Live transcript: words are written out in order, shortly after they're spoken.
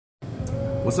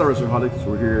What's up, restaurantaholics?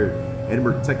 We're here at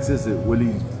Edinburg, Texas at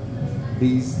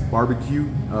Willie's Barbecue,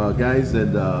 guys,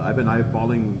 and I've been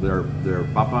eyeballing their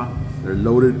papa, their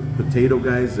loaded potato,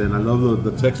 guys, and I love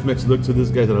the Tex Mex look to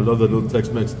this, guys, and I love the little Tex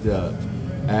Mex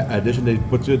addition they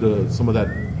put to it, some of that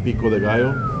pico de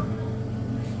gallo.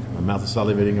 My mouth is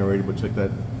salivating already, but check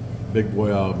that big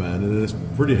boy out, man. It is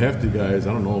pretty hefty, guys.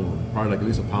 I don't know, probably like at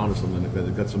least a pound or something like that.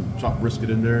 They've got some chopped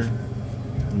brisket in there.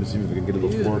 Let me see if I can get a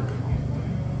little fork.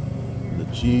 The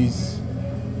cheese,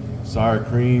 sour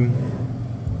cream,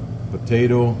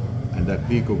 potato, and that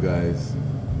pico, guys.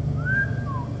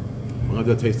 I'm gonna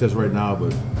do a taste test right now,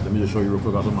 but let me just show you real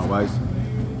quick. I was with my wife's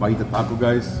fajita taco,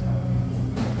 guys.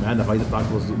 Man, the fajita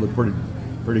tacos look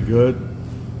pretty good.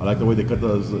 I like the way they cut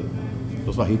those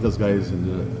fajitas, guys,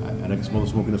 and I can smell the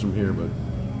smokiness from here. But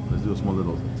let's do a small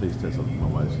little taste test of my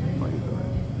wife's fajita.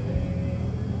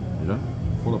 You know,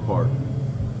 pull apart.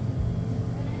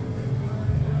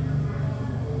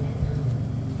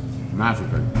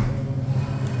 Massive, right?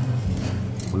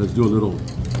 Well, let's do a little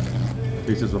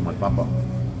taste test of my papa.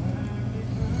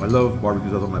 I love barbecue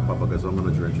sauce on my papa, guys, so I'm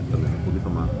gonna drench it. Un poquito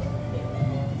más.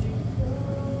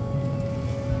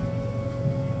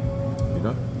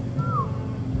 Mira.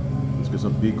 Let's get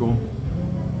some pico.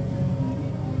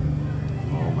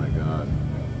 Oh my god.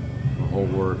 The whole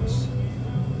works.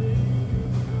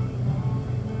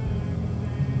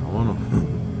 I wanna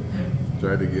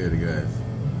try it again, guys.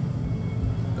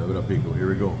 A little pico. Here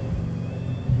we go.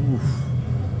 Oof.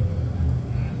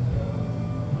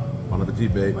 Bon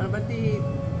appetit, babe. Bon appetit.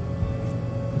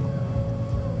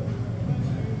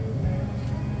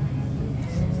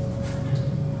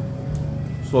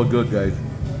 So good, guys.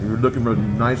 If you're looking for a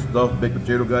nice stuffed baked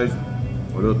potato, guys,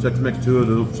 or a little Tex-Mex too, a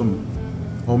little some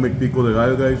homemade pico de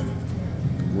gallo, guys,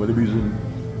 Willie's in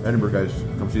Edinburg, guys,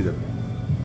 come see them.